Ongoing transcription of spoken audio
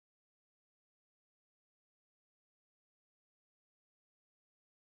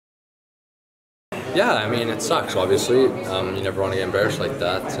Yeah, I mean, it sucks, obviously. You never want to get embarrassed like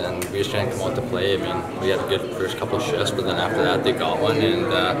that, and we just didn't come out to play. I mean, we had a good first couple of shifts, but then after that, they got one, and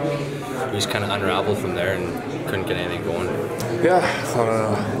we just kind of unraveled from there and couldn't get anything going. Yeah,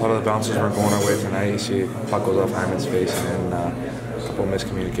 a lot of the bounces weren't going our way tonight. You see, puck goes off Hyman's face, and then a couple of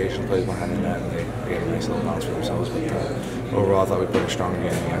miscommunication plays behind the net, and they get a nice little bounce for themselves. But overall, I thought we put a strong game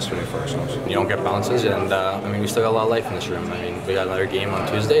yesterday for ourselves. You don't get bounces, and I mean, we still got a lot of life in this room. I mean, we got another game on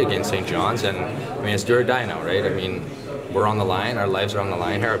Tuesday against St. John's, and I mean, it's do or die now, right? I mean, we're on the line, our lives are on the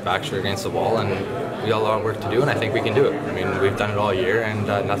line here, our backs are against the wall, and we got a lot of work to do, and I think we can do it. I mean, we've done it all year, and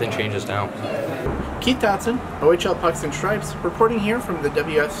nothing changes now. Keith Dotson, OHL Pucks and Stripes, reporting here from the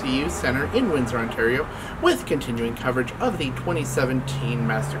WFCU Center in Windsor, Ontario, with continuing coverage of the 2017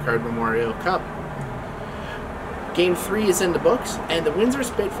 MasterCard Memorial Cup. Game 3 is in the books, and the Windsor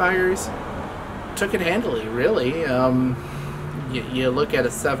Spitfires took it handily, really. You look at a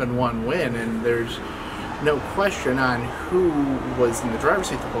 7-1 win, and there's no question on who was in the driver's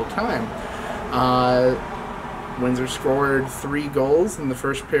seat the whole time. Windsor scored 3 goals in the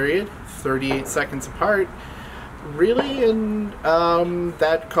first period, 38 seconds apart, really, and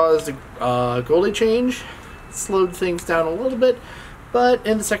that caused a goalie change, slowed things down a little bit, but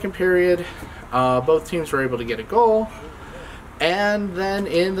in the second period, both teams were able to get a goal, and then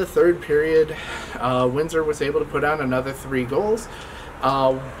in the third period, Windsor was able to put on another 3 goals,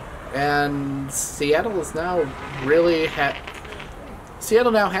 and Seattle is now really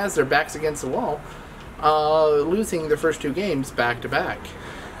Seattle now has their backs against the wall, losing their first 2 games back-to-back.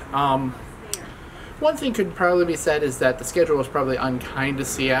 One thing could probably be said is that the schedule was probably unkind to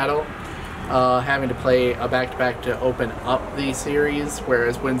Seattle, having to play a back-to-back to open up the series,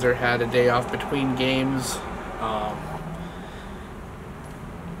 whereas Windsor had a day off between games.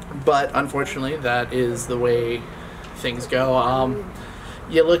 But unfortunately, that is the way things go.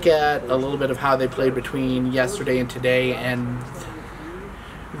 You look at a little bit of how they played between yesterday and today, and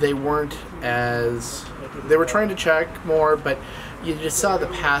they weren't as... They were trying to check more, but you just saw the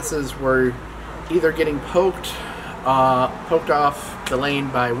passes were either getting poked off the lane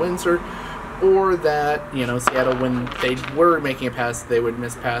by Windsor, or that, Seattle, when they were making a pass, they would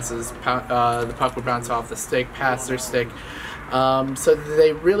miss passes. The puck would bounce off the stick, past their stick. So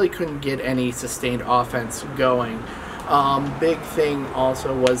they really couldn't get any sustained offense going. Big thing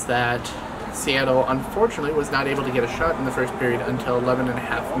also was that Seattle, unfortunately, was not able to get a shot in the first period until 11 and a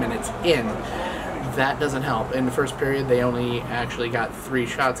half minutes in. That doesn't help. In the first period, they only actually got 3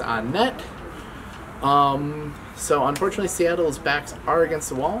 shots on net. So unfortunately, Seattle's backs are against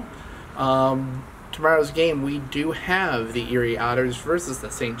the wall. Tomorrow's game, we do have the Erie Otters versus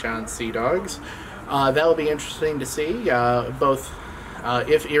the St. John's Sea Dogs. That will be interesting to see.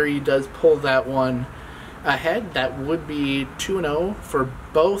 If Erie does pull that one ahead, that would be 2-0 for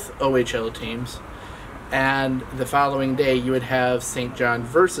both OHL teams. And the following day, you would have St. John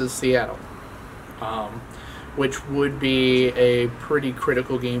versus Seattle, which would be a pretty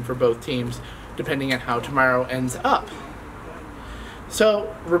critical game for both teams, depending on how tomorrow ends up.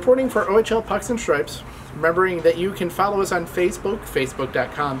 So, reporting for OHL Pucks and Stripes, remembering that you can follow us on Facebook,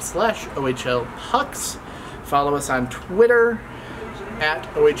 facebook.com/OHL Pucks. Follow us on Twitter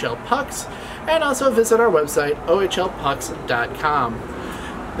 @OHL Pucks, and also visit our website, ohlpucks.com.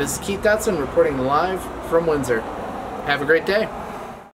 This is Keith Dotson reporting live from Windsor. Have a great day.